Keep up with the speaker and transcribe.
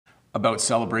about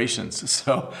celebrations.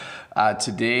 So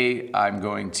today I'm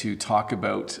going to talk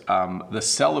about the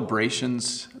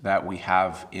celebrations that we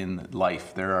have in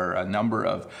life. There are a number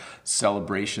of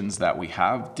celebrations that we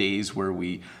have, days where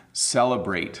we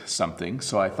celebrate something.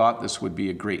 So I thought this would be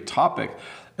a great topic,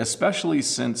 especially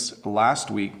since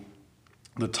last week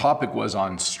the topic was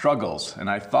on struggles. And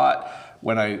I thought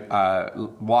when I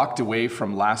walked away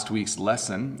from last week's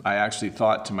lesson, I actually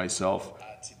thought to myself,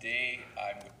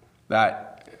 that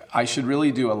I should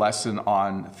really do a lesson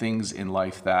on things in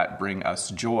life that bring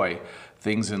us joy,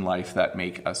 things in life that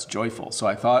make us joyful. So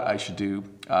I thought I should do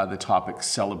the topic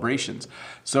celebrations.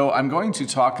 So I'm going to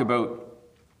talk about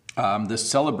the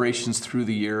celebrations through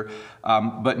the year,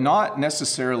 but not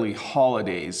necessarily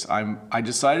holidays. I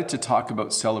decided to talk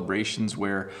about celebrations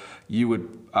where you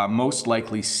would most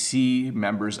likely see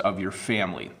members of your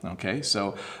family, okay?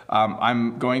 So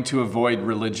I'm going to avoid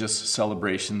religious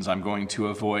celebrations. I'm going to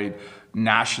avoid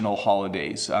national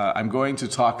holidays. I'm going to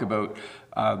talk about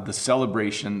the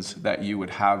celebrations that you would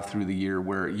have through the year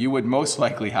where you would most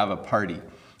likely have a party.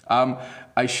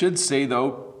 I should say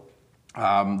though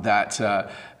that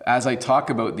as I talk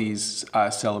about these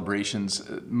celebrations,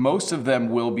 most of them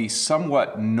will be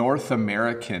somewhat North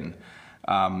American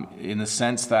in the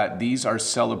sense that these are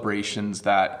celebrations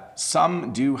that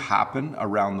some do happen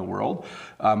around the world,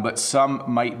 but some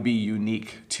might be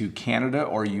unique to Canada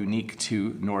or unique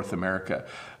to North America.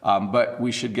 But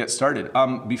we should get started.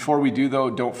 Before we do though,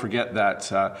 don't forget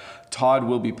that Todd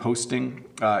will be posting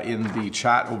in the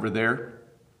chat over there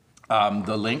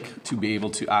the link to be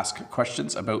able to ask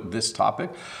questions about this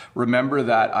topic. Remember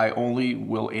that I only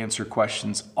will answer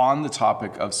questions on the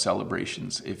topic of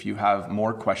celebrations. If you have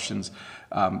more questions,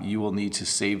 you will need to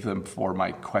save them for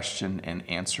my question and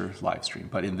answer live stream.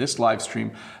 But in this live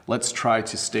stream, let's try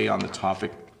to stay on the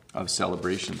topic of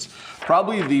celebrations.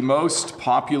 Probably the most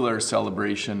popular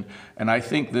celebration, and I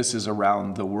think this is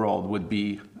around the world, would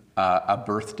be a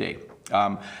birthday.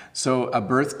 So a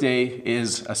birthday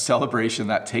is a celebration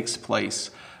that takes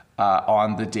place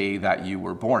on the day that you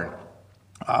were born.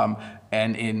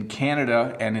 And in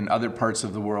Canada and in other parts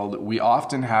of the world, we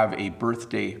often have a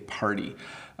birthday party.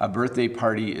 A birthday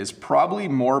party is probably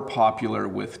more popular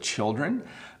with children.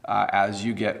 As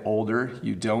you get older,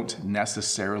 you don't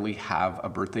necessarily have a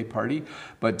birthday party,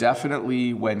 but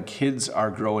definitely when kids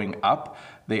are growing up,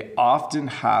 they often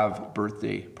have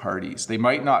birthday parties. They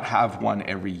might not have one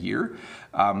every year,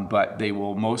 but they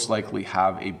will most likely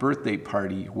have a birthday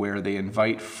party where they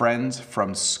invite friends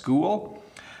from school.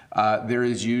 There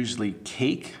is usually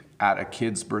cake at a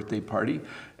kid's birthday party,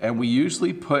 and we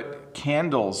usually put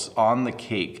candles on the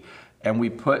cake, and we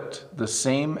put the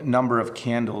same number of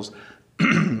candles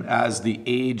as the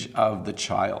age of the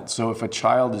child. So if a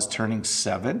child is turning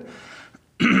 7,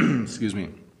 excuse me,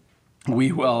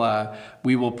 we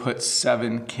will put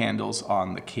 7 candles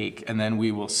on the cake, and then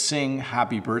we will sing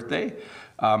happy birthday.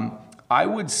 I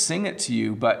would sing it to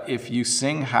you, but if you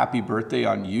sing happy birthday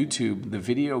on YouTube, the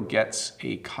video gets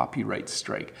a copyright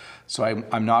strike. So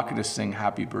I'm not going to sing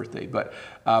happy birthday, but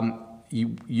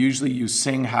you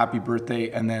sing happy birthday,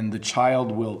 and then the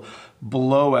child will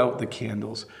blow out the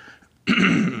candles.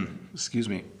 Excuse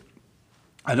me.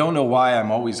 I don't know why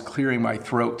I'm always clearing my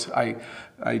throat.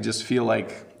 I just feel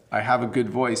like I have a good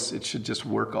voice. It should just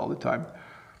work all the time.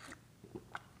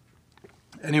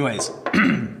 Anyways,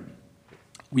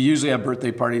 we usually have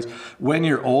birthday parties. When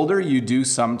you're older, you do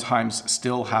sometimes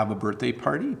still have a birthday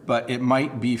party, but it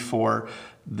might be for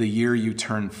the year you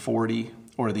turn 40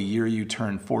 or the year you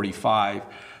turn 45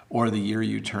 or the year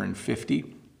you turn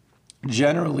 50.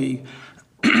 Generally,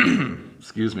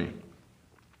 excuse me.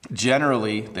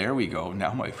 Generally, there we go,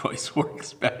 now my voice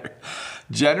works better.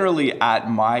 Generally, at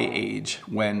my age,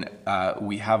 when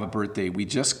we have a birthday, we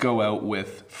just go out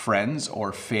with friends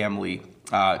or family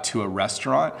to a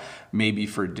restaurant, maybe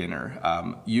for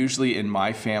dinner. Usually in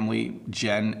my family,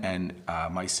 Jen and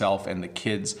myself and the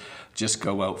kids just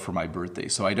go out for my birthday.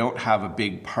 So I don't have a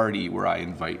big party where I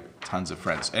invite tons of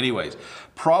friends. Anyways,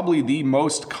 probably the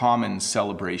most common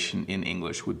celebration in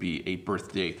English would be a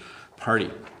birthday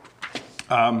party.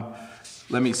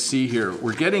 Let me see here.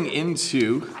 We're getting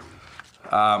into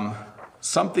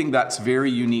something that's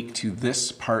very unique to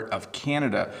this part of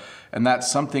Canada, and that's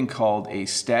something called a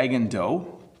stag and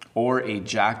doe or a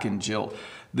Jack and Jill.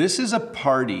 This is a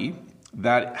party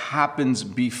that happens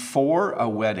before a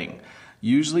wedding,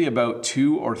 usually about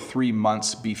 2 or 3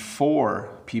 months before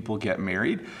people get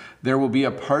married. There will be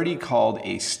a party called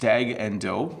a stag and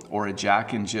doe or a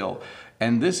Jack and Jill,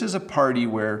 and this is a party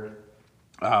where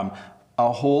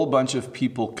a whole bunch of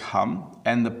people come,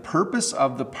 and the purpose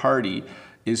of the party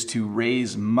is to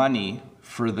raise money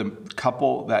for the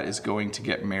couple that is going to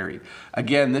get married.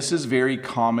 Again, this is very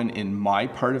common in my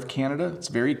part of Canada. It's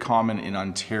very common in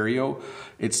Ontario.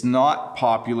 It's not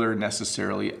popular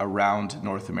necessarily around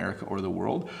North America or the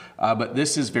world, but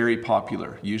this is very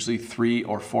popular. Usually 3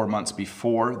 or 4 months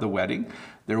before the wedding,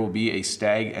 there will be a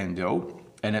stag and doe,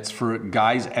 and it's for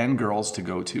guys and girls to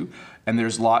go to. And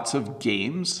there's lots of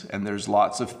games and there's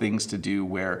lots of things to do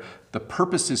where the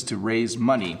purpose is to raise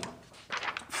money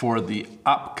for the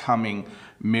upcoming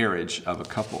marriage of a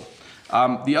couple.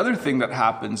 The other thing that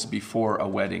happens before a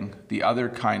wedding, the other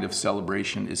kind of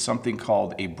celebration, is something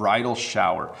called a bridal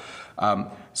shower.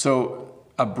 So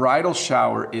a bridal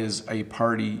shower is a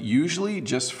party usually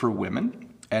just for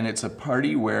women, and it's a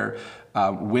party where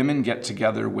women get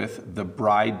together with the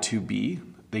bride-to-be.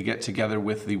 They get together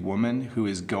with the woman who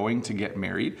is going to get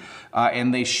married,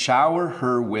 and they shower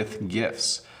her with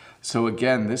gifts. So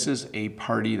again, this is a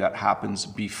party that happens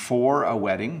before a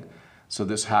wedding. So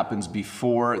this happens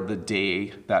before the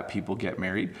day that people get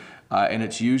married, and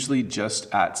it's usually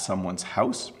just at someone's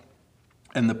house.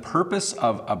 And the purpose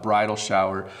of a bridal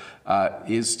shower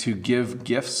is to give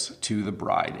gifts to the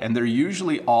bride. And they're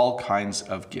usually all kinds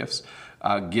of gifts.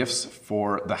 Gifts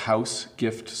for the house,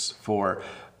 gifts for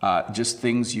just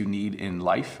things you need in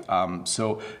life.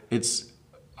 So it's,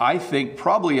 I think,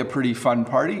 probably a pretty fun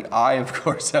party. I, of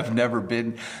course, have never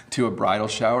been to a bridal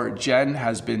shower. Jen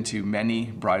has been to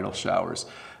many bridal showers.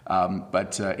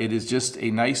 But it is just a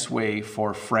nice way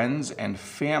for friends and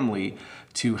family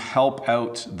to help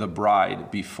out the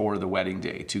bride before the wedding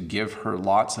day, to give her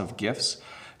lots of gifts,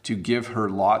 to give her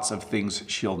lots of things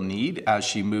she'll need as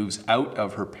she moves out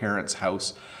of her parents'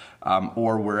 house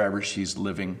or wherever she's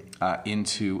living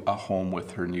into a home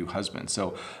with her new husband.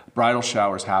 So bridal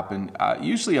showers happen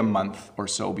usually a month or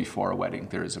so before a wedding.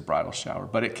 There is a bridal shower,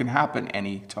 but it can happen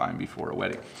any time before a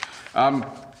wedding.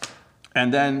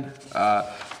 And then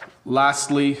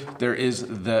lastly, there is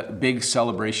the big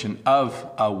celebration of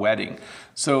a wedding.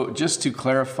 So just to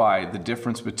clarify the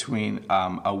difference between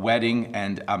a wedding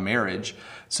and a marriage.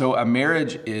 So a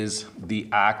marriage is the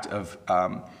act of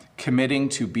committing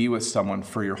to be with someone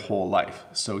for your whole life.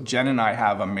 So Jen and I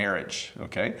have a marriage,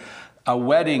 okay? A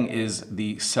wedding is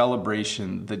the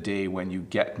celebration the day when you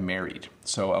get married.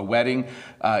 So a wedding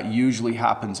usually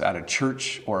happens at a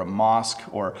church or a mosque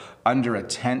or under a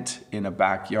tent in a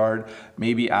backyard,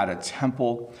 maybe at a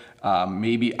temple,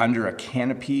 maybe under a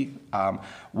canopy.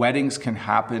 Weddings can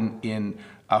happen in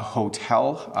a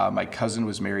hotel. My cousin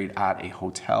was married at a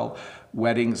hotel.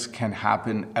 Weddings can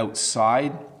happen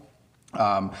outside.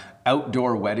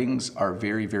 Outdoor weddings are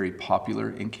very, very popular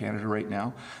in Canada right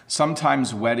now.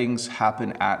 Sometimes weddings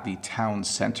happen at the town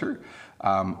center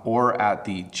or at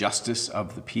the Justice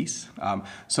of the Peace.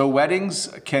 So weddings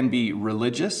can be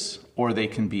religious or they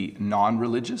can be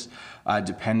non-religious,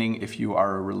 depending if you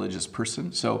are a religious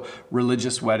person. So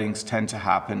religious weddings tend to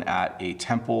happen at a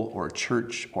temple or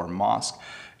church or mosque,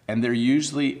 and they're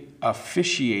usually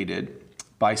officiated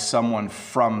by someone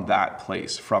from that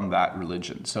place, from that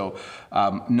religion. So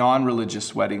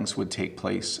non-religious weddings would take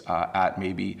place at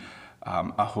maybe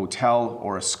a hotel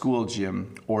or a school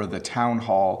gym or the town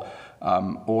hall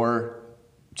or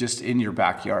just in your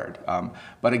backyard.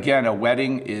 But again, a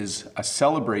wedding is a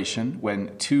celebration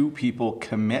when two people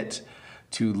commit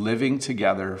to living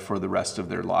together for the rest of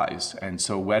their lives. And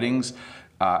so weddings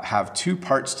have two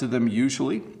parts to them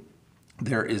usually.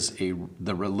 There is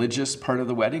the religious part of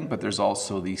the wedding, but there's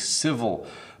also the civil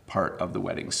part of the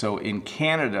wedding. So in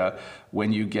Canada,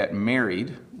 when you get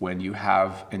married, when you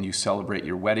have and you celebrate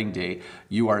your wedding day,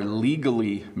 you are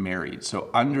legally married.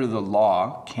 So under the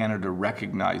law, Canada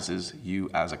recognizes you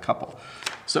as a couple.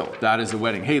 So that is a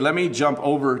wedding. Hey, let me jump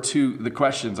over to the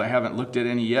questions. I haven't looked at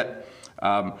any yet.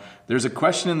 There's a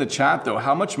question in the chat though.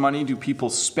 How much money do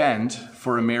people spend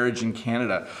for a marriage in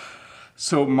Canada?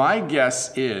 So my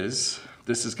guess is,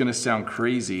 this is going to sound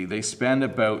crazy, they spend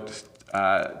about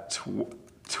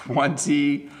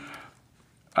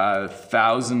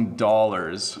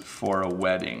 $20,000 for a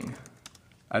wedding.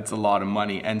 That's a lot of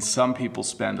money, and some people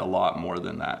spend a lot more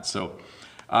than that. So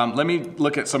let me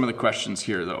look at some of the questions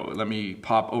here, though. Let me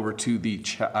pop over to the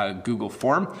Google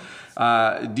form.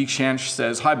 Deechanch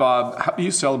says, "Hi Bob, how do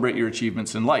you celebrate your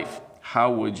achievements in life?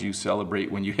 How would you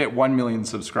celebrate when you hit 1 million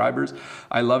subscribers?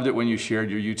 I loved it when you shared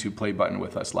your YouTube play button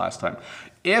with us last time."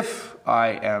 If I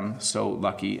am so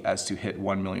lucky as to hit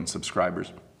 1 million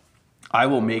subscribers, I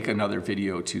will make another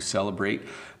video to celebrate.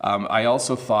 I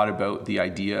also thought about the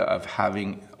idea of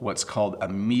having what's called a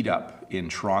meetup in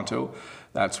Toronto.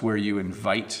 That's where you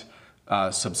invite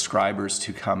subscribers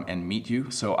to come and meet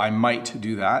you. So I might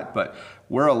do that, but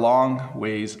we're a long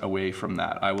ways away from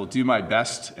that. I will do my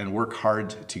best and work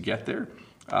hard to get there.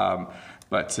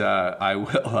 But I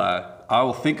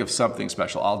will think of something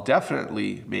special. I'll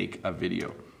definitely make a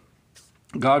video.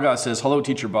 Gaga says, hello,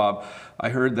 Teacher Bob. I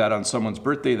heard that on someone's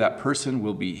birthday, that person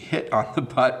will be hit on the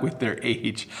butt with their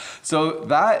age. So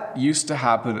that used to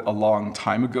happen a long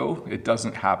time ago. It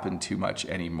doesn't happen too much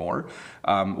anymore.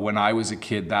 When I was a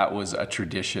kid, that was a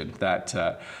tradition that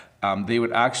they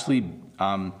would actually,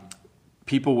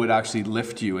 people would actually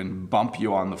lift you and bump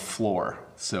you on the floor.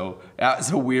 So that's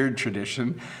a weird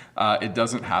tradition. It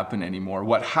doesn't happen anymore.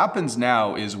 What happens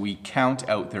now is we count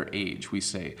out their age. We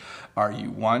say, are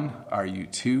you 1? Are you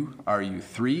 2? Are you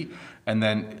 3? And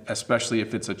then, especially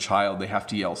if it's a child, they have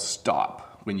to yell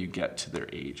stop when you get to their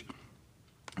age.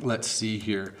 Let's see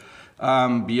here.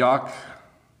 Biak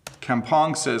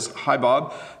Kampong says, hi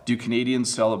Bob, do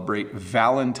Canadians celebrate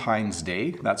Valentine's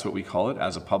Day? That's what we call it,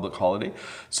 as a public holiday.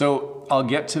 So I'll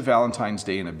get to Valentine's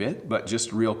Day in a bit, but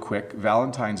just real quick,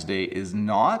 Valentine's Day is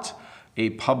not a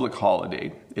public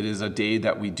holiday. It is a day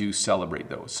that we do celebrate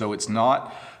though. So it's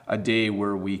not a day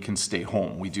where we can stay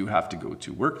home. We do have to go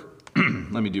to work.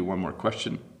 Let me do one more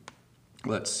question.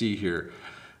 Let's see here.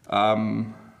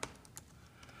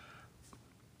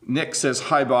 Nick says,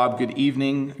 hi Bob, good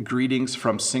evening, greetings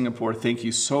from Singapore. Thank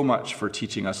you so much for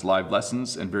teaching us live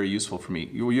lessons and very useful for me.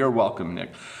 You're welcome,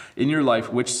 Nick. In your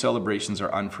life, which celebrations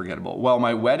are unforgettable? Well,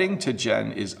 my wedding to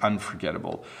Jen is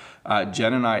unforgettable.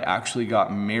 Jen and I actually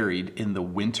got married in the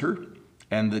winter,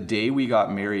 and the day we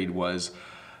got married was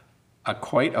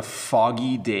quite a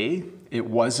foggy day. It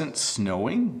wasn't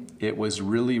snowing. It was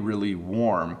really, really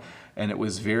warm. And it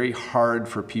was very hard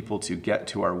for people to get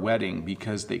to our wedding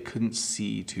because they couldn't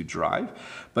see to drive.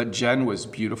 But Jen was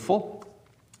beautiful.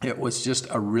 It was just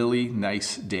a really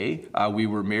nice day. We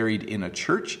were married in a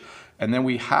church. And then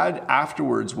we had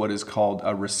afterwards what is called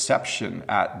a reception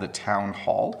at the town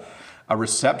hall. A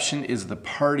reception is the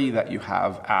party that you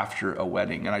have after a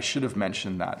wedding. And I should have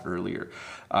mentioned that earlier.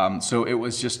 So it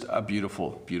was just a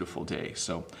beautiful, beautiful day.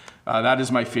 So that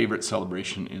is my favorite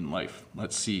celebration in life.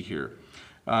 Let's see here.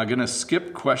 Gonna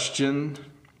skip questions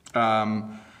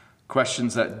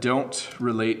that don't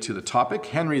relate to the topic.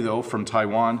 Henry, though, from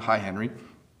Taiwan, hi Henry,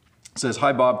 says,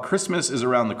 hi Bob, Christmas is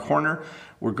around the corner.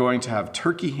 We're going to have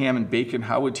turkey, ham, and bacon.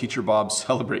 How would Teacher Bob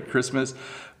celebrate Christmas?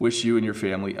 Wish you and your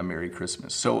family a Merry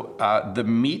Christmas. So the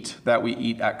meat that we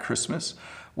eat at Christmas,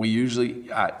 we usually,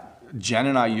 Jen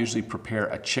and I usually prepare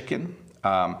a chicken.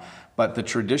 But the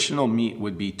traditional meat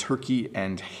would be turkey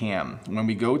and ham. When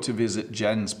we go to visit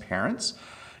Jen's parents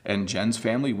and Jen's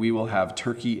family, we will have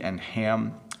turkey and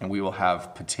ham, and we will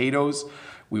have potatoes,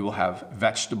 we will have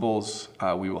vegetables,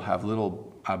 we will have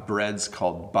little breads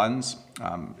called buns.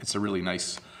 It's a really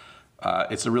nice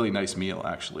meal,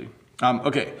 actually.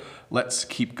 Okay, let's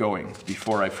keep going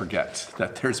before I forget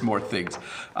that there's more things.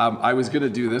 I was gonna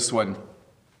do this one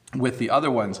with the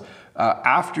other ones.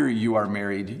 After you are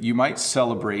married, you might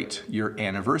celebrate your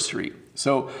anniversary.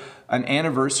 So an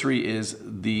anniversary is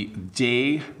the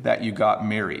day that you got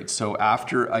married. So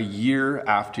after a year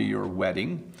after your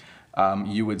wedding,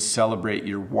 you would celebrate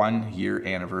your 1 year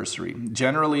anniversary.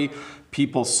 Generally,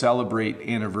 people celebrate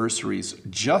anniversaries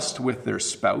just with their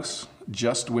spouse,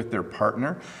 just with their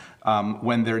partner,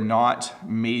 when they're not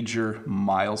major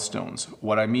milestones.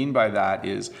 What I mean by that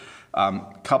is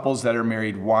couples that are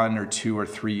married 1 or 2 or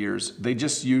 3 years, they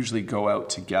just usually go out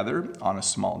together on a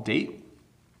small date.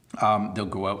 They'll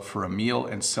go out for a meal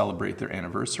and celebrate their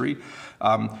anniversary.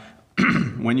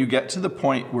 When you get to the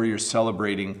point where you're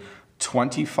celebrating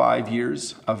 25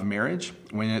 years of marriage,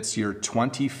 when it's your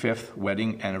 25th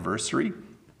wedding anniversary,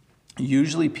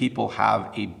 usually people have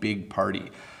a big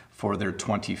party for their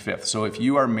 25th. So if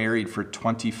you are married for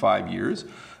 25 years,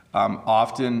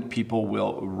 often people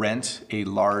will rent a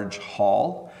large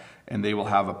hall and they will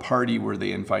have a party where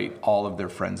they invite all of their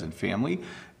friends and family.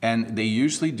 And they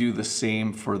usually do the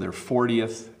same for their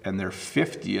 40th and their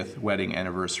 50th wedding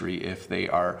anniversary if they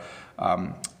are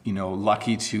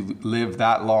lucky to live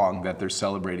that long that they're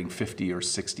celebrating 50 or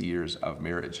 60 years of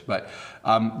marriage. But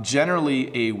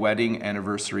generally a wedding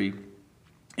anniversary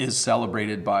is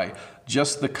celebrated by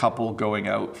just the couple going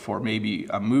out for maybe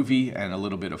a movie and a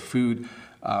little bit of food.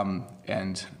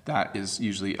 And that is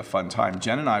usually a fun time.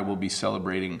 Jen and I will be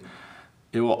celebrating,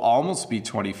 it will almost be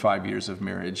 25 years of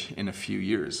marriage in a few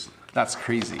years. That's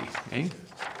crazy, eh?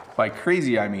 By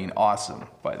crazy, I mean awesome,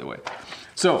 by the way.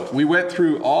 So we went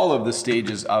through all of the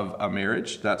stages of a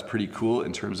marriage. That's pretty cool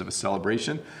in terms of a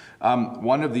celebration.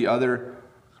 One of the other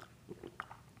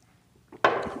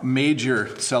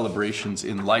major celebrations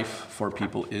in life for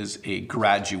people is a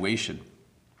graduation.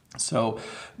 So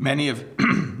many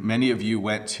of you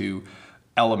went to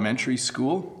elementary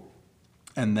school,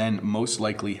 and then most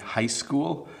likely high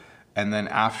school, and then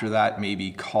after that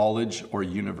maybe college or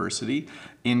university.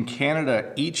 In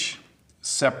Canada, each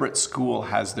separate school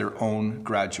has their own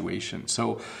graduation.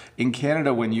 So in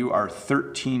Canada, when you are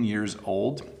 13 years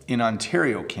old, in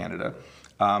Ontario, Canada,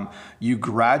 you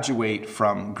graduate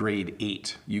from grade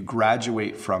 8. You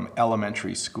graduate from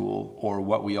elementary school, or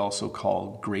what we also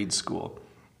call grade school.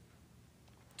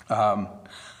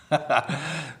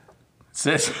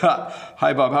 Says,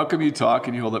 hi Bob, how come you talk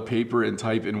and you hold a paper and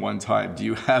type in one time? Do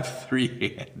you have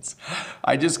 3 hands?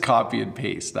 I just copy and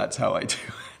paste. That's how I do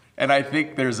it. And I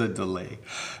think there's a delay.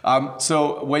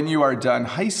 So when you are done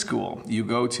high school, you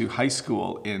go to high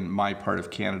school in my part of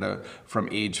Canada from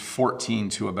age 14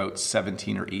 to about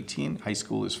 17 or 18. High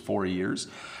school is 4 years.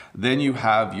 Then you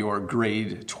have your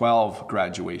grade 12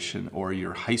 graduation, or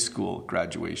your high school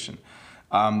graduation.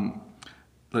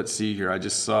 Let's see here. I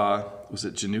just saw, was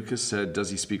it Januka said, does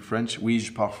he speak French? Oui,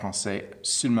 je parle français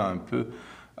seulement un peu.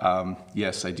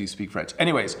 Yes, I do speak French.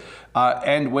 Anyways,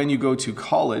 and when you go to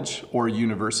college or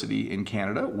university in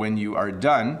Canada, when you are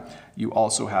done, you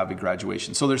also have a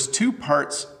graduation. So there's 2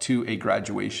 parts to a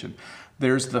graduation.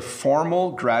 There's the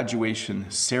formal graduation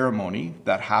ceremony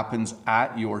that happens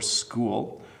at your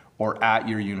school or at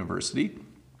your university.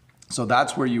 So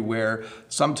that's where you wear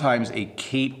sometimes a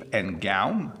cape and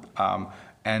gown,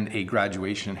 and a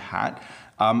graduation hat.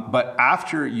 But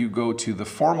after you go to the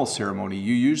formal ceremony,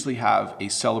 you usually have a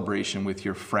celebration with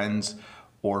your friends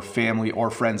or family, or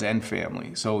friends and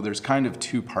family. So there's kind of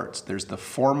 2 parts. There's the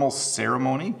formal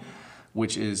ceremony,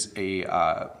 which is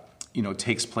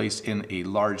takes place in a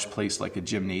large place like a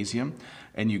gymnasium,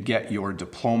 and you get your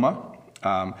diploma.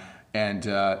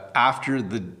 After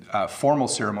the formal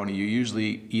ceremony, you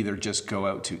usually either just go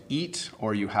out to eat,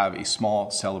 or you have a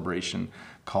small celebration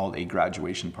called a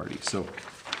graduation party. So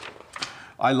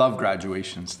I love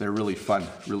graduations. They're really fun,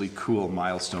 really cool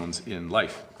milestones in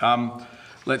life.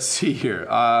 Let's see here.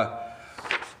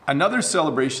 Another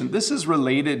celebration, this is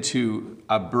related to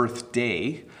a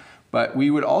birthday, but we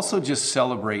would also just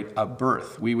celebrate a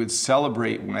birth. We would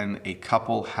celebrate when a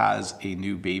couple has a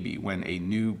new baby, when a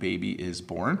new baby is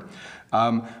born.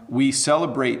 We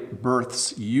celebrate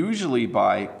births usually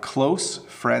by close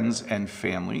friends and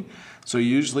family. So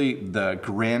usually the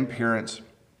grandparents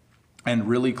and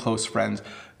really close friends,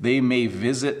 they may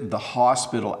visit the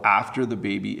hospital after the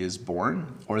baby is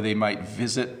born, or they might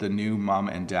visit the new mom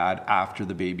and dad after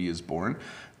the baby is born,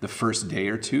 the first day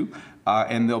or 2,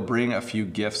 and they'll bring a few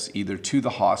gifts either to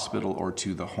the hospital or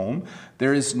to the home.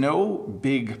 There is no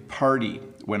big party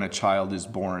when a child is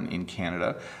born in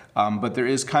Canada, but there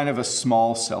is kind of a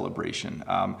small celebration.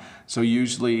 So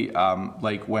usually,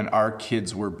 like when our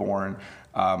kids were born,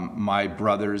 my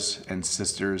brothers and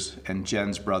sisters and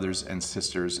Jen's brothers and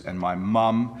sisters and my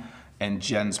mom and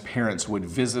Jen's parents would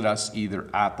visit us either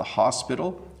at the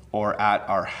hospital or at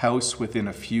our house within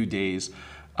a few days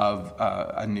of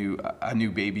a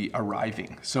new baby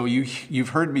arriving. So you've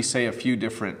heard me say a few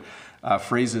different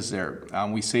phrases there.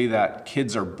 We say that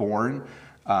kids are born,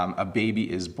 a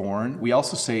baby is born. We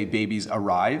also say babies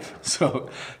arrive, so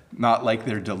not like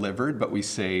they're delivered, but we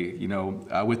say,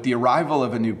 with the arrival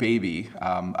of a new baby,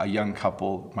 a young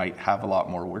couple might have a lot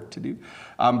more work to do.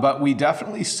 But we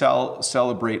definitely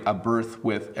celebrate a birth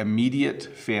with immediate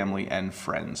family and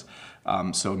friends.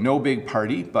 So no big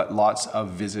party, but lots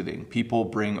of visiting. People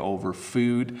bring over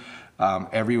food.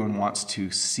 Everyone wants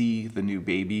to see the new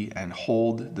baby and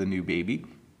hold the new baby.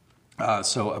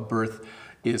 So a birth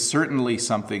is certainly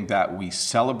something that we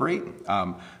celebrate,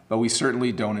 but we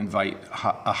certainly don't invite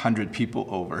 100 people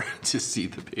over to see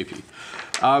the baby.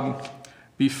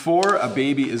 Before a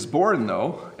baby is born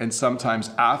though, and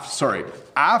sometimes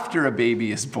after a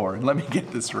baby is born, let me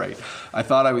get this right. I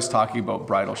thought I was talking about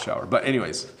bridal shower, but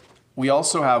anyways, we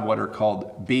also have what are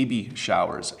called baby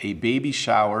showers. A baby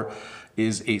shower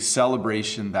is a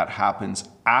celebration that happens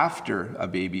after a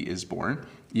baby is born.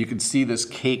 You can see this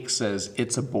cake says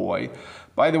it's a boy.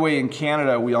 By the way, in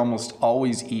Canada, we almost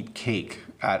always eat cake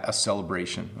at a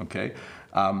celebration, okay?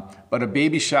 But a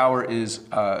baby shower is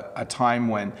a time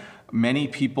when many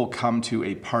people come to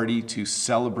a party to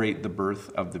celebrate the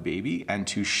birth of the baby and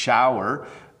to shower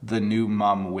the new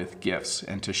mom with gifts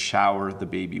and to shower the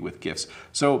baby with gifts.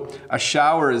 So a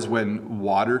shower is when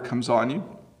water comes on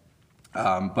you.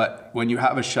 But when you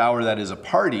have a shower that is a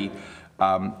party,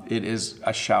 it is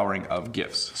a showering of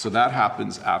gifts. So that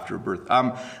happens after birth.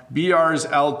 BR's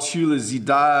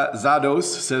Altulizados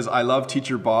says, I love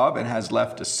Teacher Bob, and has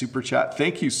left a super chat.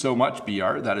 Thank you so much,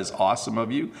 BR. That is awesome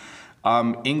of you.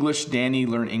 English Danny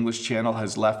Learn English channel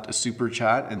has left a super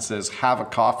chat and says, have a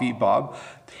coffee, Bob.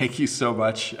 Thank you so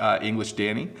much, English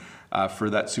Danny,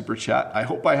 for that super chat. I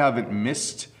hope I haven't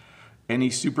missed any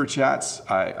super chats.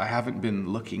 I haven't been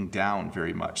looking down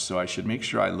very much, so I should make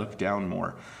sure I look down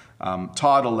more.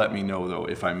 Todd will let me know though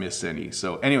if I miss any.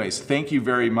 So anyways, thank you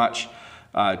very much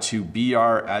to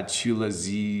BR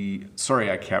Achulazi.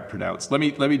 Sorry, I can't pronounce. Let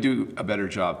me do a better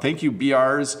job. Thank you,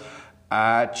 BR's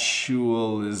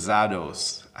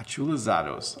Achulizados.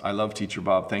 Achulizados. I love Teacher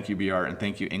Bob. Thank you, BR, and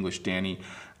thank you, English Danny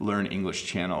Learn English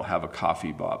channel. Have a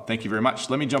coffee, Bob. Thank you very much.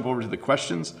 Let me jump over to the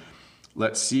questions.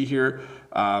 Let's see here.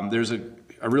 There's a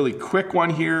really quick one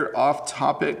here, off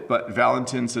topic, but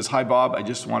Valentin says, hi Bob, I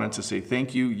just wanted to say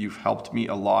thank you. You've helped me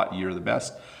a lot. You're the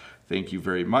best. Thank you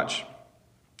very much.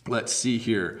 Let's see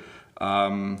here.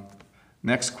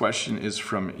 Next question is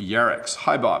from Yarix.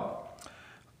 Hi Bob.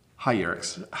 Hi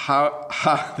Yarix.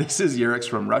 This is Yarix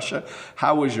from Russia.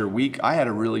 How was your week? I had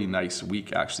a really nice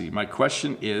week actually. My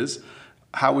question is,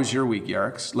 how was your week,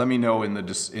 Yarix? Let me know in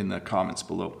the comments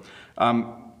below.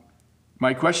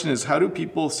 My question is, how do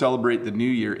people celebrate the New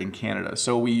Year in Canada?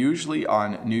 So we usually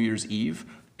on New Year's Eve,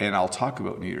 and I'll talk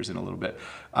about New Year's in a little bit,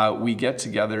 we get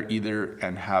together either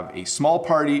and have a small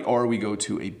party or we go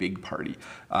to a big party.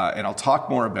 And I'll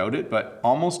talk more about it, but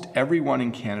almost everyone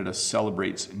in Canada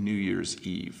celebrates New Year's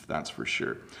Eve, that's for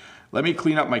sure. Let me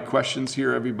clean up my questions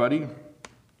here, everybody.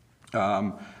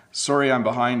 Sorry I'm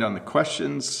behind on the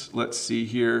questions. Let's see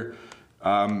here.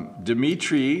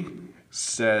 Dimitri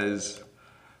says,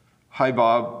 hi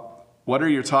Bob, what are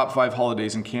your top 5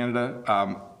 holidays in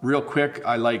Canada? Real quick,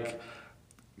 I like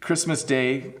Christmas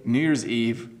Day, New Year's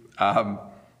Eve,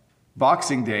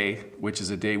 Boxing Day, which is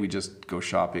a day we just go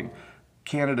shopping,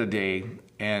 Canada Day,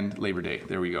 and Labor Day.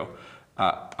 There we go.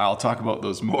 I'll talk about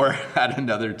those more at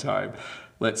another time.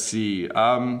 Let's see.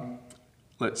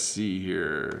 Let's see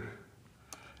here.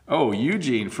 Oh,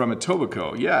 Eugene from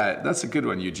Etobicoke. Yeah, that's a good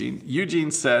one, Eugene.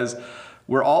 Eugene says,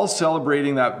 we're all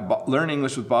celebrating that Learn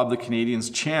English with Bob the Canadian's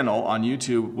channel on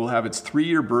YouTube will have its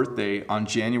 3-year birthday on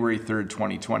January 3rd,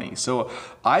 2020. So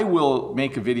I will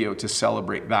make a video to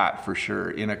celebrate that for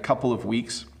sure in a couple of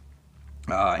weeks.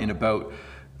 In about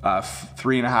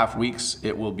 3.5 weeks,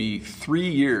 it will be 3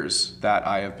 years that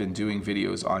I have been doing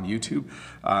videos on YouTube.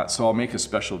 So I'll make a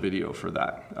special video for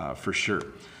that for sure.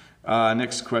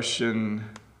 Next question,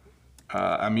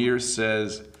 Amir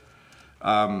says,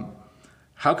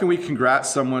 how can we congrats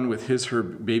someone with her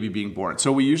baby being born?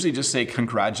 So we usually just say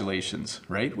congratulations,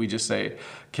 right? We just say,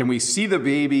 can we see the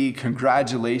baby?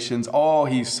 Congratulations. Oh,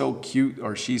 he's so cute,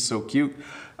 or she's so cute.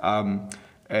 And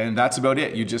that's about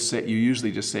it. You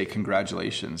usually just say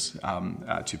congratulations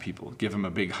to people. Give them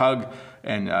a big hug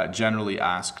and generally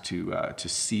ask to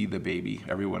see the baby.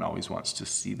 Everyone always wants to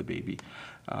see the baby.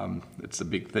 It's a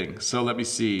big thing. So let me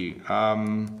see.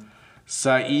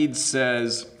 Saeed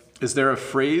says, is there a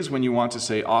phrase when you want to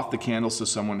say off the candles to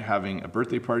someone having a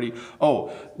birthday party? Oh,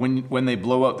 when they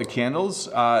blow out the candles?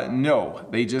 No,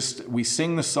 we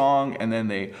sing the song and then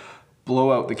they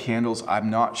blow out the candles.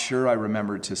 I'm not sure I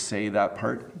remember to say that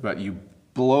part, but you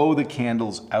blow the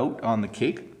candles out on the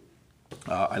cake.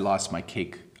 I lost my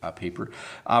cake paper.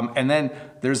 And then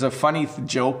there's a funny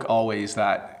joke always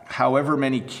that however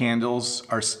many candles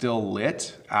are still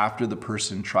lit after the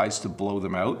person tries to blow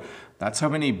them out, that's how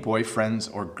many boyfriends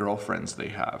or girlfriends they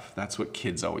have. That's what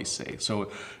kids always say.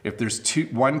 So if there's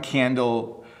one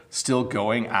candle still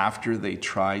going after they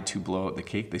try to blow out the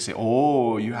cake, they say,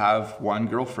 oh, you have one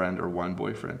girlfriend or one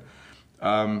boyfriend.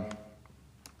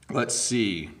 Let's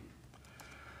see.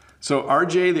 So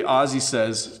RJ the Aussie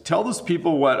says, tell those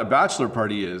people what a bachelor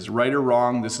party is. Right or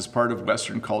wrong, this is part of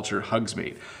Western culture, hugs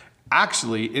mate.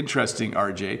 Actually, interesting,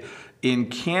 RJ,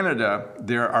 in Canada,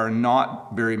 there are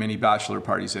not very many bachelor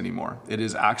parties anymore. It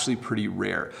is actually pretty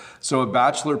rare. So a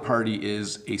bachelor party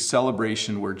is a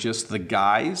celebration where just the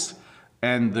guys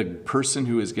and the person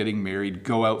who is getting married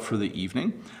go out for the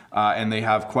evening, and they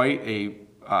have quite a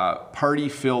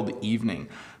party-filled evening.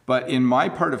 But in my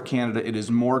part of Canada, it is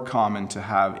more common to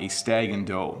have a stag and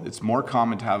doe. It's more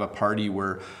common to have a party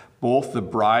where both the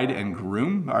bride and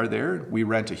groom are there. We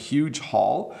rent a huge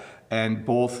hall, and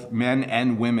both men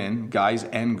and women, guys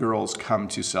and girls, come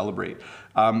to celebrate.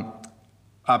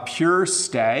 A pure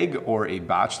stag or a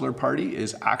bachelor party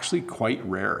is actually quite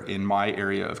rare in my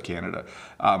area of Canada.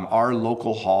 Our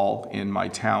local hall in my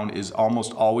town is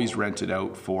almost always rented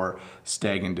out for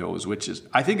stag and does, which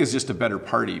I think is just a better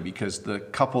party because the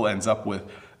couple ends up with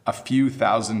a few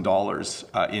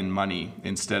 $1,000s in money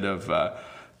instead of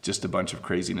just a bunch of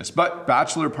craziness. But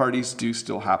bachelor parties do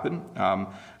still happen.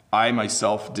 I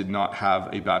myself did not have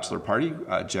a bachelor party.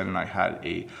 Jen and I had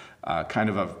a kind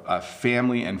of a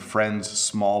family and friends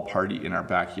small party in our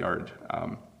backyard.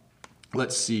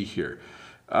 Let's see here.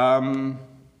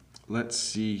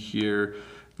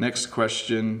 Next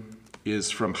question is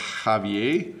from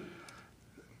Javier.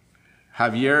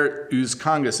 Javier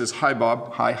Uzkanga says, hi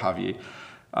Bob. Hi Javier.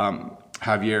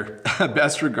 Javier,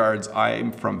 best regards. I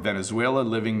am from Venezuela,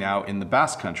 living now in the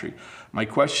Basque Country. My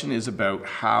question is about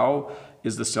how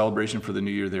is the celebration for the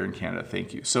New Year there in Canada?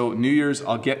 Thank you. So New Year's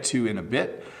I'll get to in a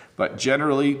bit, but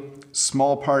generally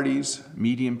small parties,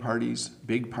 medium parties,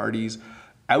 big parties,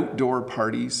 outdoor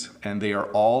parties, and they are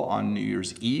all on New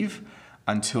Year's Eve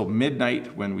until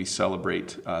midnight when we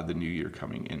celebrate the New Year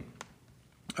coming in.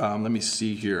 Let me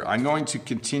see here. I'm going to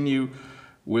continue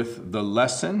with the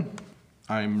lesson.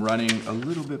 I'm running a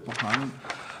little bit behind.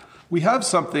 We have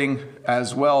something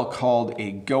as well called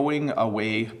a going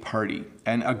away party.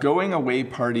 And a going away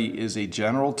party is a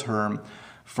general term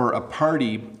for a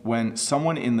party when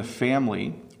someone in the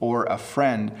family or a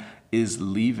friend is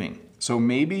leaving. So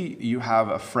maybe you have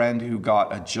a friend who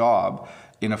got a job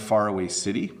in a faraway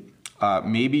city.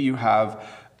 Maybe you have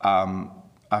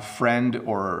a friend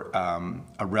or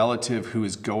a relative who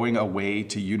is going away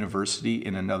to university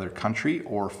in another country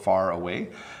or far away.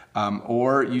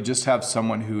 Or you just have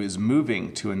someone who is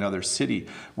moving to another city.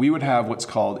 We would have what's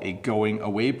called a going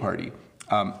away party.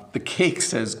 The cake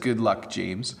says, good luck,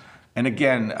 James. And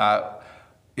again,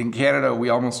 in Canada, we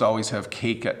almost always have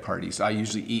cake at parties. I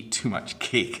usually eat too much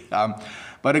cake.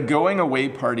 But a going away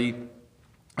party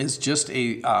is just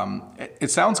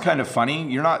it sounds kind of funny.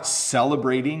 You're not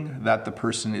celebrating that the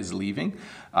person is leaving,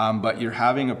 but you're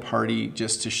having a party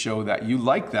just to show that you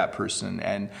like that person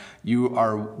and you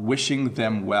are wishing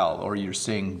them well, or you're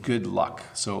saying good luck.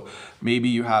 So maybe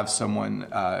you have someone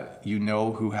you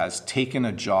know who has taken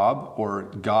a job or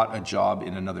got a job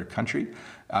in another country.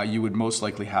 You would most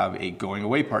likely have a going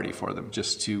away party for them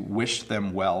just to wish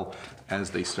them well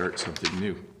as they start something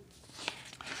new.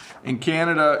 In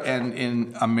Canada and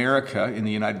in America, in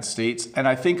the United States, and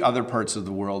I think other parts of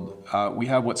the world, we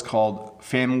have what's called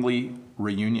family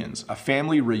reunions. A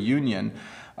family reunion,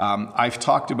 I've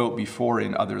talked about before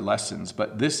in other lessons,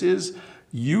 but this is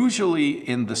usually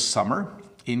in the summer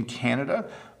in Canada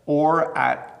or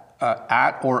at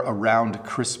or around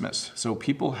Christmas. So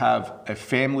people have a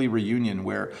family reunion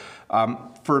where,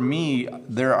 for me,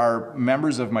 there are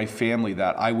members of my family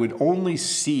that I would only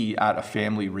see at a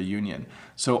family reunion.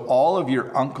 So all of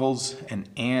your uncles and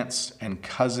aunts and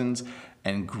cousins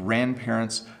and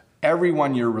grandparents,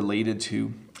 everyone you're related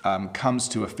to comes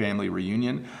to a family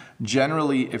reunion.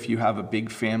 Generally, if you have a big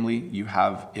family, you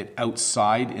have it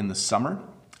outside in the summer.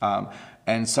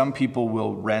 And some people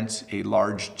will rent a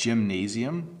large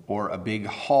gymnasium or a big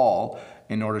hall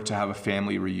in order to have a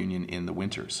family reunion in the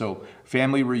winter. So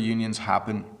family reunions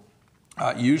happen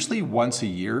usually once a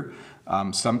year,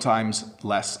 sometimes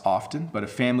less often, but a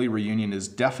family reunion is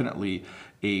definitely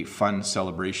a fun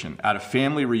celebration. At a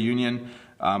family reunion,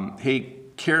 hey,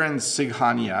 Karen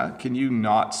Sighania, can you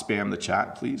not spam the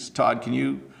chat, please? Todd, can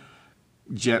you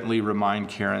gently remind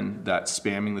Karen that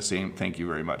spamming the same? Thank you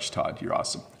very much, Todd. You're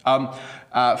awesome.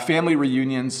 Family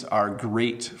reunions are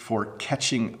great for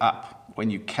catching up. When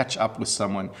you catch up with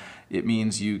someone, it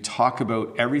means you talk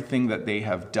about everything that they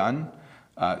have done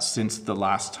since the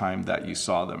last time that you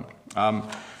saw them.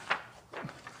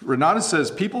 Renata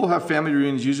says, people have family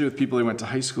reunions usually with people they went to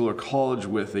high school or college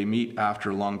with. They meet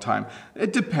after a long time.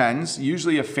 It depends.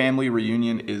 Usually a family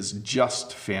reunion is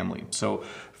just family. So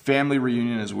family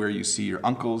reunion is where you see your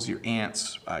uncles, your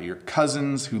aunts, your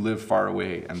cousins who live far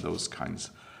away, and those kinds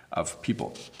of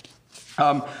people.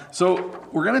 So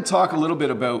we're going to talk a little bit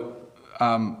about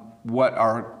what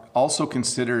are also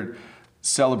considered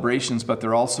celebrations, but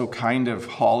they're also kind of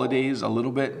holidays a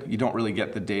little bit. You don't really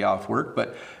get the day off work,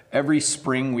 but every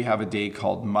spring we have a day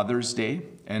called Mother's Day.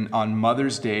 And on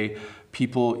Mother's Day,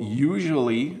 people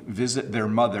usually visit their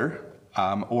mother,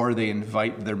 or they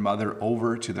invite their mother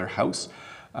over to their house.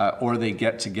 Or they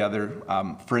get together.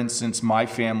 For instance, my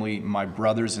family, my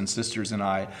brothers and sisters and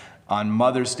I, on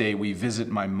Mother's Day, we visit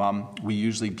my mom. We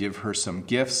usually give her some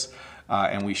gifts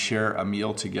and we share a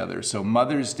meal together. So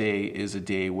Mother's Day is a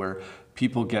day where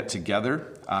people get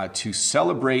together to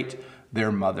celebrate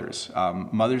their mothers.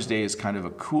 Mother's Day is kind of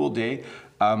a cool day.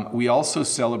 We also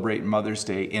celebrate Mother's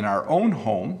Day in our own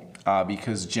home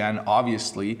because Jen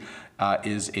obviously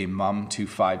is a mom to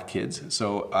 5 kids.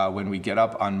 So when we get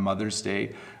up on Mother's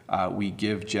Day, we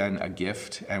give Jen a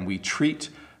gift and we treat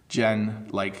Jen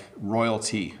like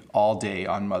royalty all day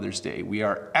on Mother's Day. We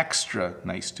are extra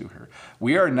nice to her.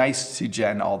 We are nice to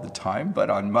Jen all the time, but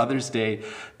on Mother's Day,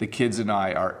 the kids and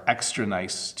I are extra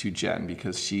nice to Jen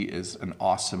because she is an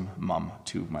awesome mom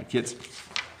to my kids.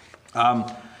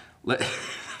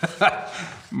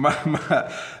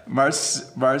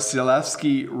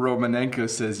 Marcelevsky Romanenko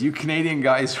says, you Canadian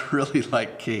guys really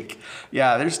like cake.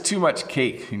 Yeah, there's too much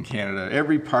cake in Canada.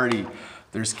 Every party,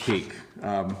 there's cake.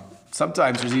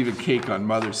 Sometimes there's even cake on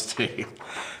Mother's Day.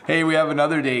 Hey, we have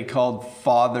another day called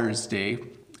Father's Day.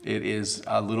 It is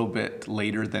a little bit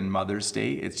later than Mother's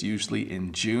Day. It's usually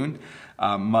in June.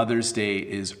 Mother's Day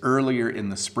is earlier in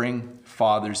the spring.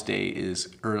 Father's Day is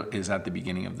at the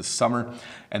beginning of the summer.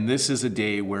 And this is a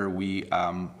day where we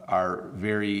are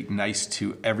very nice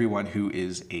to everyone who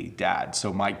is a dad.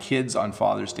 So my kids on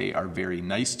Father's Day are very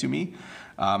nice to me.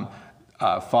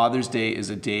 Father's Day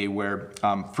is a day where,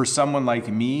 for someone like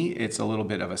me, it's a little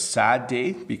bit of a sad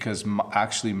day because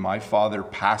actually my father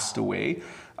passed away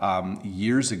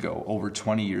years ago, over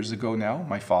 20 years ago now.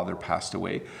 My father passed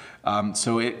away.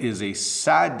 So it is a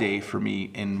sad day for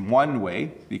me in one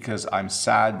way because I'm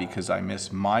sad because I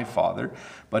miss my father,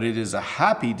 but it is a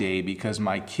happy day because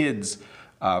my kids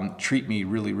treat me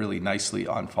really, really nicely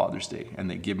on Father's Day,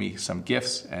 and they give me some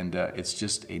gifts, and it's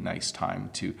just a nice time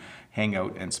to hang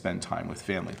out and spend time with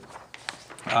family.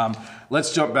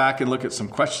 Let's jump back and look at some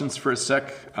questions for a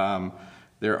sec.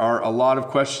 There are a lot of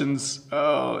questions.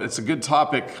 Oh, it's a good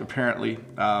topic, apparently.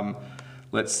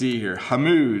 Let's see here.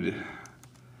 Hamoud.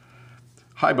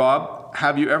 Hi, Bob.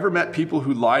 Have you ever met people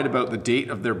who lied about the date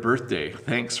of their birthday?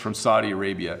 Thanks, from Saudi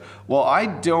Arabia. Well, I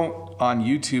don't on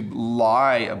YouTube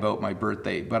lie about my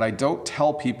birthday, but I don't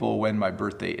tell people when my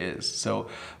birthday is. So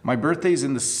my birthday's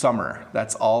in the summer.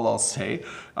 That's all I'll say.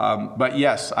 But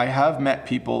yes, I have met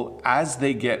people as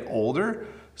they get older.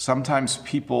 Sometimes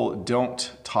people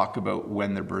don't talk about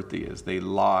when their birthday is. They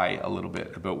lie a little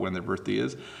bit about when their birthday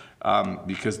is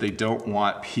because they don't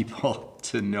want people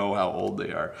to know how old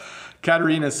they are.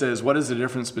 Katerina says, what is the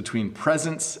difference between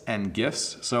presents and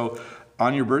gifts? So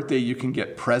on your birthday, you can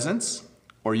get presents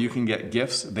or you can get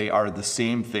gifts. They are the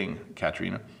same thing,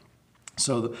 Katerina.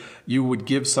 So you would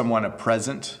give someone a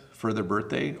present for their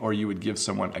birthday, or you would give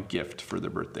someone a gift for their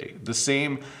birthday. The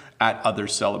same at other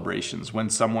celebrations.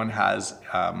 When someone has,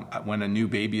 when a new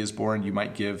baby is born, you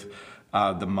might give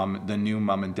the new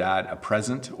mom and dad a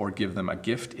present or give them a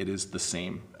gift. It is the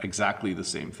same, exactly the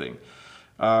same thing.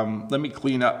 Let me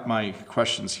clean up my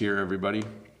questions here, everybody.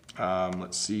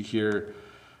 Let's see here.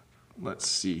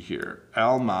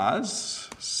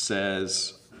 Almaz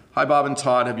says, hi, Bob and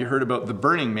Todd. Have you heard about the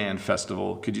Burning Man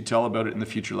Festival? Could you tell about it in the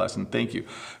future lesson? Thank you.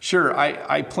 Sure.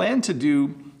 I plan to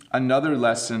do another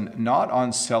lesson, not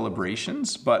on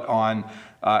celebrations, but on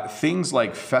things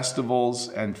like festivals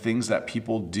and things that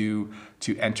people do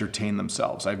to entertain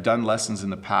themselves. I've done lessons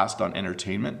in the past on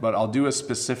entertainment, but I'll do a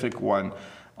specific one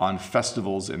on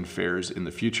festivals and fairs in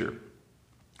the future.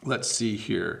 Let's see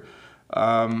here.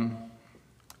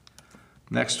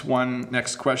 Next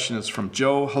question is from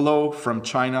Joe. Hello from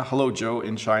China. Hello, Joe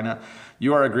in China.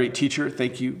 You are a great teacher.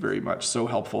 Thank you very much. So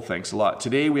helpful. Thanks a lot.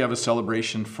 Today we have a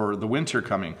celebration for the winter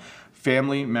coming.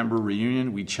 Family member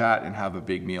reunion. We chat and have a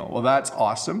big meal. Well, that's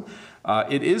awesome.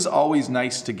 It is always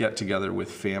nice to get together with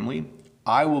family.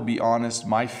 I will be honest,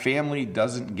 my family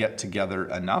doesn't get together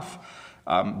enough.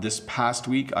 This past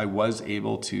week, I was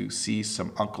able to see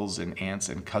some uncles and aunts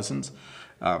and cousins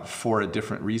for a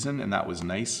different reason, and that was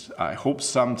nice. I hope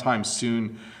sometime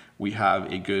soon we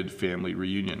have a good family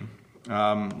reunion.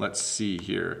 Let's see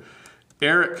here.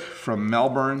 Eric from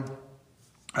Melbourne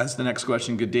has the next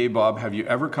question. Good day, Bob. Have you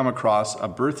ever come across a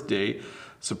birthday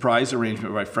surprise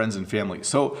arrangement by friends and family?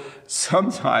 So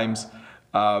sometimes,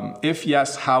 if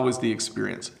yes, how was the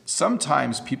experience?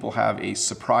 Sometimes people have a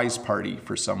surprise party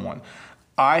for someone.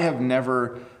 I have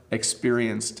never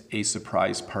experienced a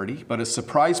surprise party, but a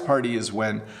surprise party is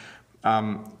when,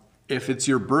 if it's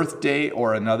your birthday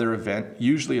or another event,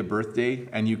 usually a birthday,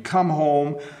 and you come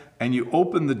home and you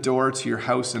open the door to your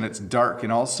house and it's dark,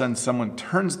 and all of a sudden someone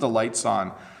turns the lights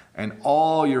on and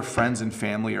all your friends and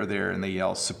family are there and they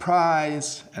yell,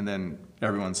 surprise, and then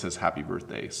everyone says happy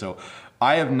birthday. So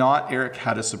I have not, Eric,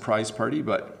 had a surprise party,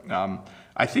 but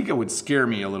I think it would scare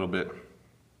me a little bit,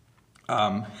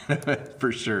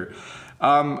 for sure.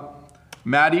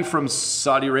 Maddie from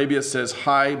Saudi Arabia says,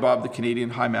 hi, Bob the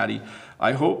Canadian. Hi, Maddie.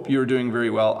 I hope you're doing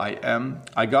very well. I am.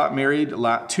 I got married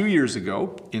 2 years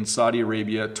ago in Saudi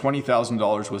Arabia.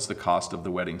 $20,000 was the cost of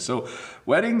the wedding. So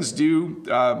weddings do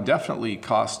definitely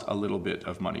cost a little bit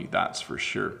of money. That's for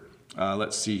sure.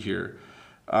 Let's see here.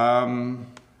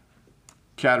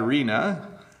 Katerina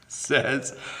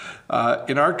says,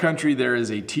 in our country, there is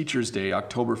a Teacher's Day,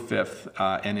 October 5th,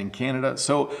 and in Canada.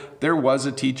 So there was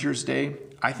a Teacher's Day.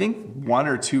 I think 1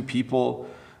 or 2 people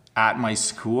at my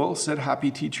school said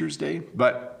Happy Teacher's Day,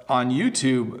 but on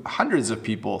YouTube, hundreds of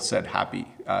people said Happy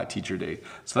Teacher Day.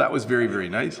 So that was very, very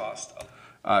nice.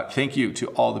 Thank you to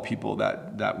all the people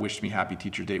that wished me Happy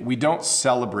Teacher Day. We don't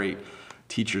celebrate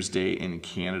Teacher's Day in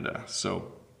Canada.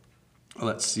 So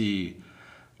let's see.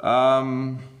 Let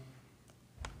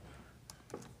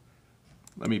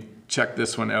me check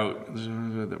this one out.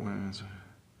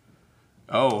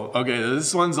 Oh, okay,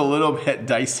 this one's a little bit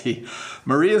dicey.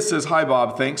 Maria says, hi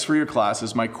Bob, thanks for your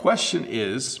classes. My question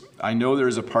is, I know there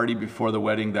is a party before the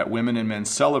wedding that women and men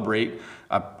celebrate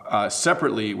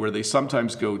separately where they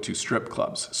sometimes go to strip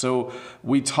clubs. So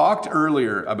we talked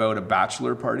earlier about a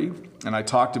bachelor party, and I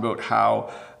talked about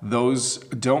how those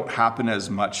don't happen as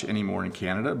much anymore in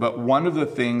Canada. But one of the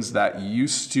things that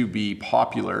used to be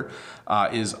popular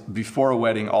is before a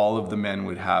wedding, all of the men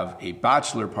would have a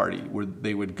bachelor party where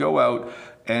they would go out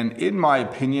and, in my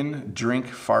opinion, drink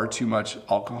far too much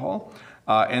alcohol.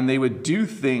 And they would do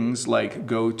things like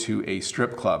go to a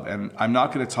strip club. And I'm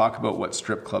not going to talk about what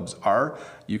strip clubs are.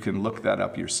 You can look that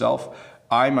up yourself.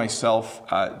 I myself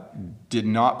did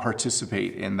not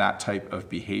participate in that type of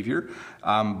behavior,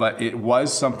 but it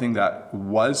was something that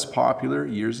was popular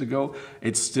years ago.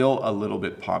 It's still a little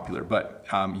bit popular, but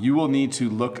you will need to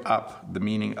look up the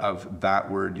meaning of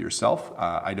that word yourself.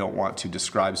 I don't want to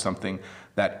describe something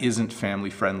that isn't family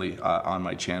friendly on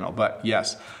my channel, but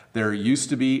yes, there used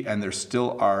to be, and there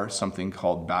still are, something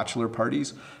called bachelor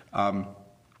parties,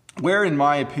 where, in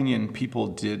my opinion, people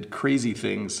did crazy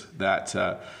things that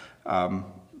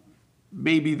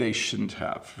maybe they shouldn't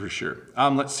have, for sure.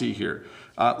 Let's see here.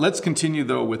 Let's continue,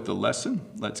 though, with the lesson.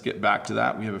 Let's get back to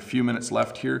that. We have a few minutes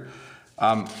left here.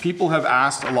 People have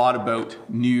asked a lot about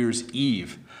New Year's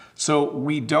Eve. So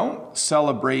we don't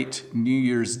celebrate New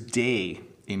Year's Day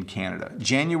in Canada.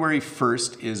 January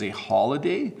 1st is a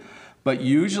holiday, but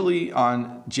usually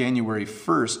on January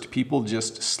 1st, people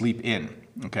just sleep in,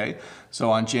 okay? So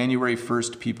on January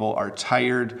 1st, people are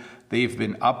tired. They've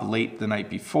been up late the night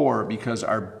before because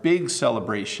our big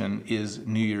celebration is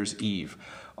New Year's Eve.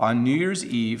 On New Year's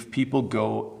Eve, people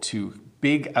go to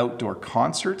big outdoor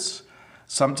concerts.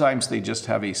 Sometimes they just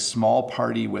have a small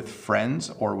party with friends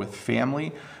or with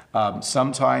family.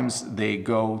 Sometimes they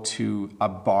go to a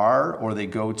bar or they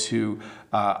go to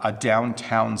a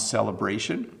downtown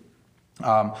celebration.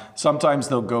 Sometimes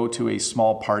they'll go to a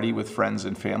small party with friends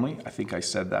and family. I think I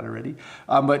said that already.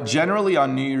 But generally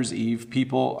on New Year's Eve,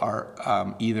 people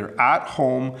are either at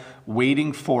home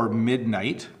waiting for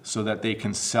midnight so that they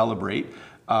can celebrate,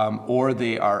 or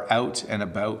they are out and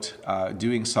about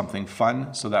doing something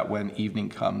fun so that when evening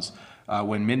comes,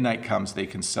 when midnight comes, they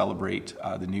can celebrate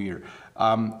the New Year.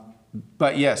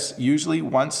 But yes, usually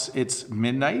once it's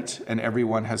midnight and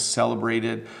everyone has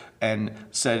celebrated and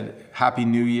said Happy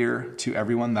New Year to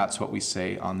everyone, that's what we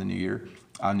say on the New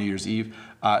Year's Eve.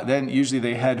 Then usually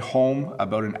they head home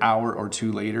about an hour or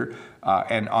two later.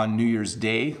 And on New Year's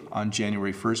Day, on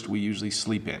January 1st, we usually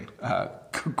sleep in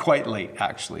quite late,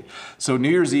 actually. So New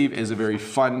Year's Eve is a very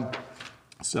fun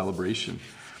celebration.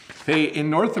 Hey, in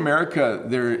North America,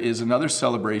 there is another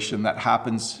celebration that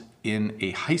happens in a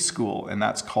high school, and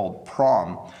that's called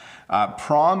prom.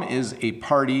 Prom is a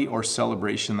party or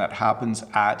celebration that happens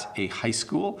at a high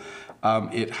school.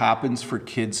 It happens for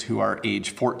kids who are age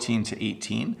 14 to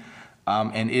 18.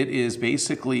 And it is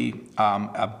basically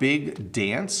a big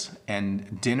dance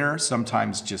and dinner,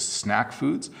 sometimes just snack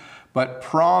foods. But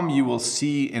prom you will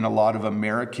see in a lot of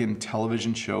American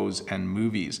television shows and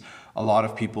movies. A lot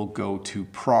of people go to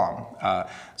prom.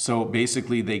 So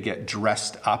basically they get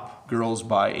dressed up. Girls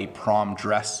buy a prom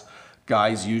dress.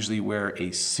 Guys usually wear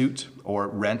a suit or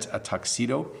rent a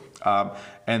tuxedo.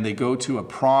 And they go to a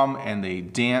prom and they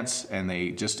dance and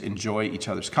they just enjoy each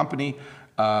other's company.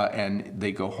 And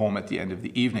they go home at the end of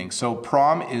the evening. So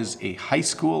prom is a high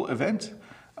school event.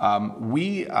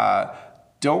 We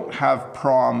don't have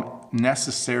prom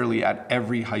necessarily at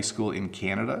every high school in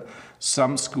Canada.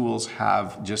 Some schools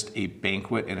have just a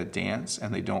banquet and a dance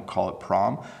and they don't call it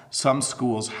prom. Some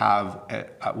schools have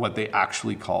what they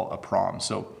actually call a prom.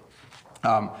 So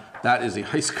that is a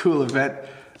high school event.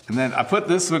 And then I put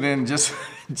this one in just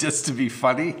to be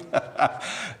funny.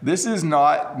 This is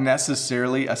not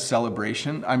necessarily a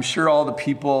celebration. I'm sure all the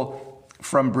people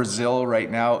from Brazil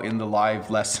right now in the live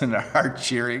lesson are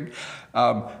cheering.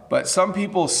 But some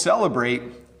people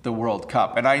celebrate the World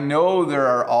Cup. And I know there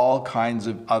are all kinds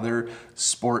of other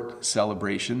sport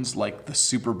celebrations like the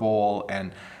Super Bowl,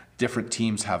 and different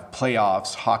teams have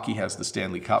playoffs. Hockey has the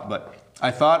Stanley Cup. But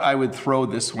I thought I would throw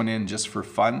this one in just for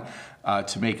fun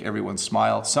to make everyone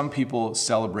smile. Some people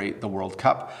celebrate the World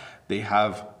Cup. They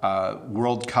have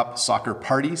World Cup soccer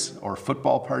parties or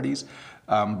football parties.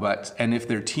 And if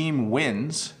their team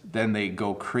wins, then they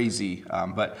go crazy.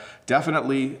 But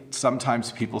definitely,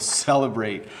 sometimes people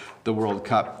celebrate the World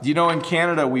Cup. You know, in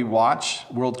Canada, we watch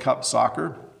World Cup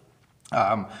soccer,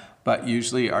 but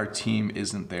usually our team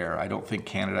isn't there. I don't think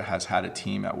Canada has had a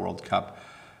team at World Cup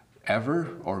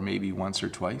ever, or maybe once or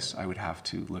twice. I would have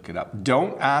to look it up.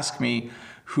 Don't ask me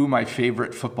who my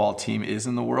favorite football team is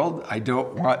in the world. I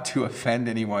don't want to offend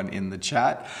anyone in the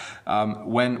chat.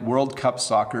 When World Cup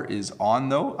soccer is on,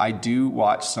 though, I do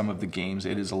watch some of the games.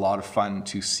 It is a lot of fun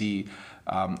to see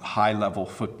high-level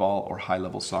football or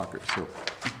high-level soccer. So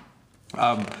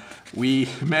we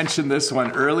mentioned this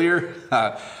one earlier.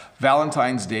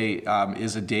 Valentine's Day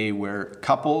is a day where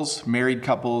couples, married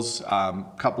couples,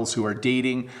 couples who are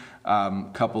dating,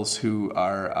 couples who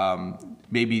are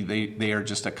maybe they are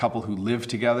just a couple who live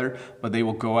together, but they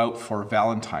will go out for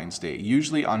Valentine's Day.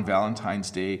 Usually on Valentine's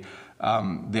Day,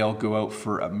 they'll go out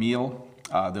for a meal,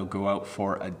 they'll go out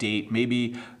for a date,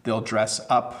 maybe they'll dress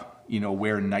up, you know,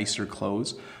 wear nicer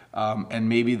clothes, and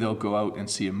maybe they'll go out and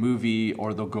see a movie,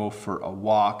 or they'll go for a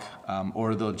walk,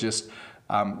 or they'll just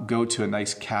go to a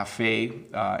nice cafe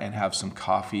and have some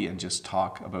coffee and just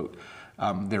talk about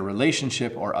their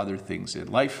relationship or other things in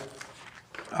life.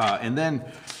 And then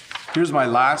here's my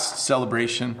last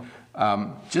celebration.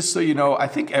 Just so you know, I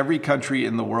think every country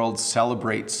in the world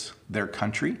celebrates their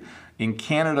country. In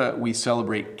Canada, we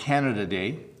celebrate Canada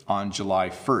Day on July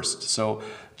 1st. So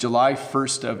July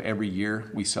 1st of every year,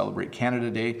 we celebrate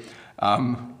Canada Day.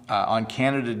 On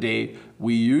Canada Day,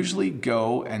 we usually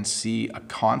go and see a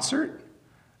concert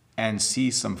and see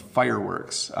some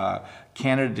fireworks.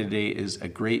 Canada Day is a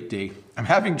great day. I'm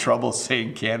having trouble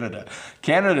saying Canada.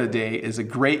 Canada Day is a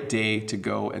great day to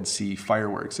go and see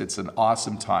fireworks. It's an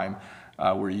awesome time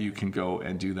where you can go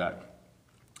and do that.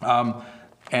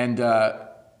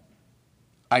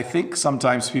 I think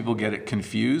sometimes people get it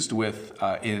confused with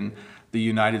in the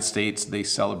United States, they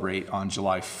celebrate on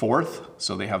July 4th,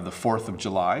 so they have the 4th of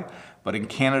July. But in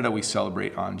Canada, we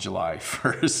celebrate on July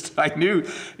 1st. I knew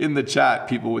in the chat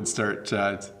people would start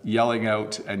yelling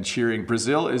out and cheering.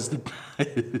 Brazil is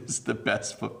the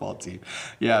best football team.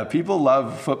 Yeah, people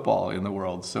love football in the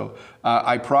world. So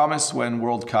I promise when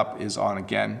World Cup is on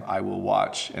again, I will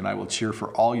watch and I will cheer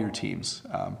for all your teams,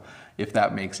 if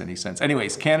that makes any sense.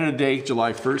 Anyways, Canada Day,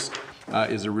 July 1st.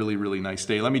 Is a really, really nice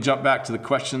day. Let me jump back to the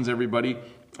questions, everybody.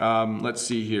 Let's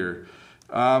see here.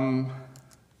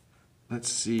 Let's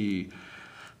see.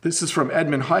 This is from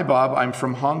Edmund. Hi, Bob. I'm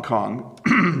from Hong Kong.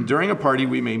 During a party,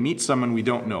 we may meet someone we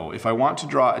don't know. If I want to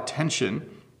draw attention,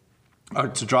 or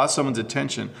to draw someone's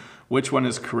attention, which one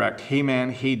is correct? Hey,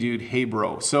 man, hey, dude, hey,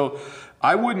 bro. So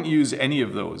I wouldn't use any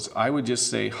of those. I would just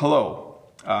say hello.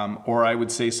 Or I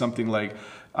would say something like,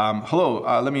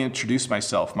 hello, let me introduce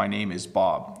myself. My name is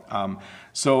Bob.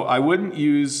 So I wouldn't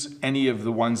use any of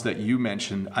the ones that you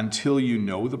mentioned until you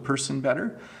know the person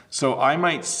better. So I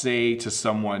might say to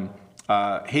someone,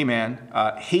 hey man,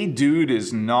 hey dude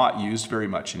is not used very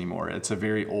much anymore. It's a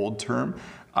very old term.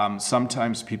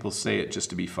 Sometimes people say it just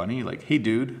to be funny, like, hey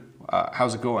dude,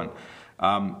 how's it going?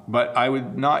 But I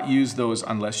would not use those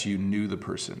unless you knew the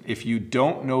person. If you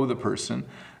don't know the person,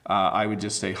 I would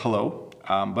just say hello.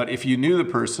 But if you knew the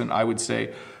person, I would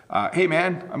say, hey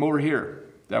man, I'm over here.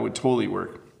 That would totally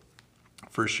work,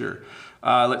 for sure.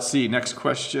 Let's see, next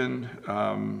question.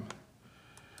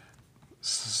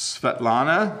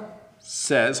 Svetlana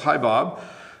says, hi Bob.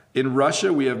 In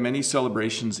Russia, we have many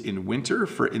celebrations in winter.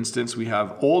 For instance, we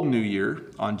have Old New Year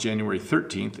on January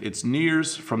 13th. It's New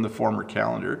Year's from the former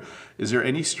calendar. Is there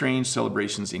any strange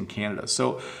celebrations in Canada?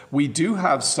 So we do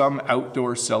have some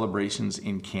outdoor celebrations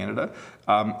in Canada.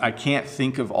 I can't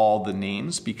think of all the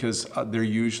names because they're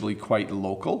usually quite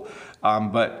local.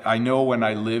 But I know when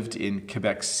I lived in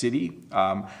Quebec City,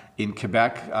 in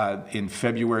Quebec, in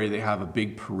February, they have a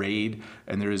big parade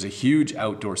and there is a huge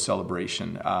outdoor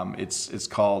celebration. It's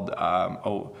called,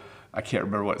 I can't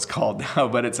remember what it's called now,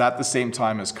 but it's at the same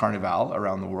time as Carnival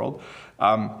around the world.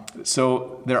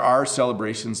 So there are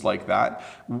celebrations like that.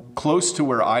 Close to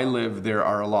where I live, there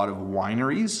are a lot of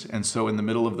wineries. And so in the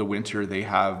middle of the winter, they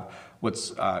have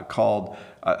what's called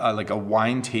like a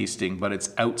wine tasting, but it's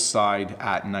outside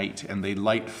at night and they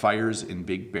light fires in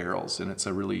big barrels and it's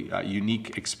a really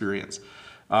unique experience.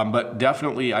 But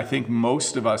definitely, I think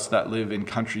most of us that live in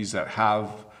countries that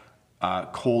have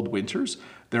cold winters,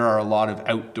 there are a lot of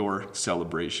outdoor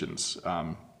celebrations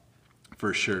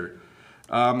for sure.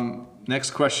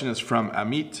 Next question is from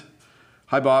Amit.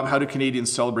 Hi Bob, how do Canadians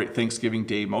celebrate Thanksgiving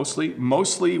Day mostly?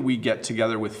 Mostly we get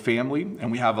together with family and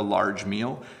we have a large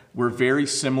meal. We're very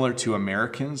similar to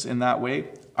Americans in that way.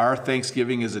 Our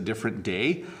Thanksgiving is a different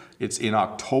day. It's in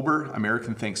October.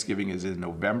 American Thanksgiving is in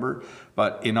November.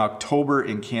 But in October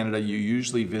in Canada, you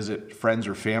usually visit friends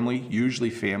or family,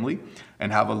 usually family,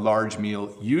 and have a large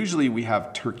meal. Usually we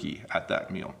have turkey at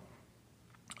that meal.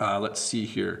 Let's see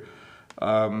here.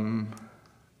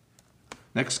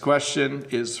 Next question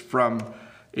is from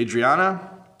Adriana.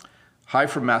 Hi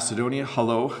from Macedonia.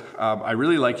 Hello. I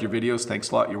really like your videos.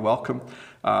 Thanks a lot. You're welcome.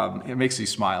 It makes me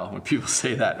smile when people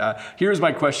say that. Here's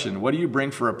my question. What do you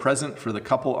bring for a present for the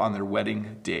couple on their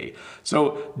wedding day?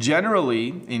 So generally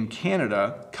in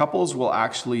Canada, couples will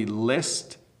actually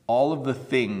list all of the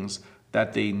things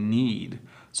that they need.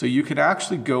 So you can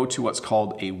actually go to what's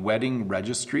called a wedding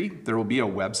registry. There will be a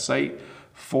website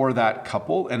for that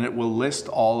couple and it will list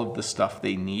all of the stuff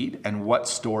they need and what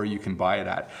store you can buy it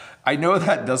at. I know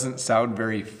that doesn't sound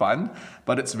very fun,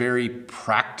 but it's very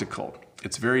practical.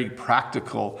 It's very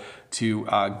practical to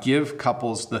give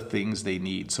couples the things they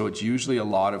need. So it's usually a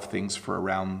lot of things for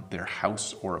around their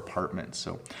house or apartment.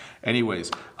 So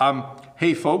anyways,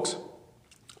 hey folks,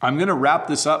 I'm gonna wrap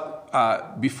this up.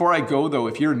 Before I go though,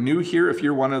 if you're new here, if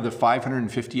you're one of the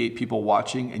 558 people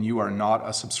watching and you are not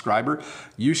a subscriber,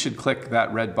 you should click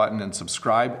that red button and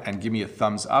subscribe and give me a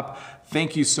thumbs up.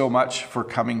 Thank you so much for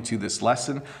coming to this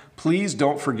lesson. Please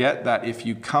don't forget that if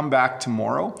you come back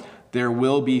tomorrow, there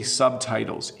will be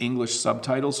subtitles, English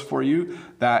subtitles for you,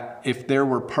 that if there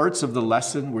were parts of the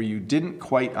lesson where you didn't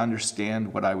quite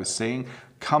understand what I was saying,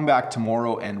 come back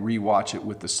tomorrow and rewatch it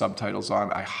with the subtitles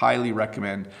on. I highly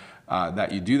recommend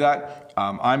that you do that.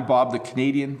 I'm Bob the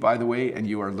Canadian, by the way, and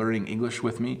you are learning English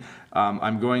with me.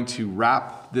 I'm going to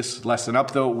wrap this lesson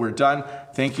up though. We're done.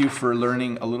 Thank you for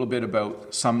learning a little bit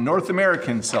about some North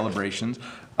American celebrations.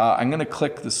 I'm gonna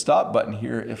click the stop button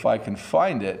here if I can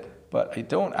find it, but I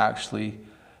don't actually.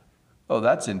 Oh,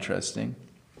 that's interesting.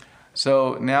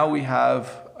 So now we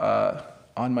have,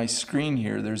 on my screen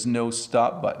here, there's no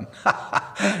stop button.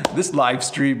 This live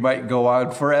stream might go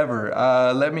on forever.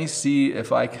 Let me see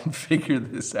if I can figure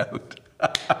this out.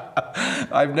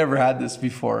 I've never had this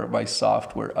before, my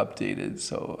software updated.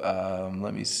 So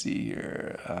let me see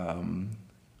here.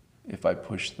 If I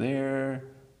push there,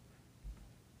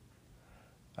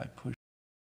 I push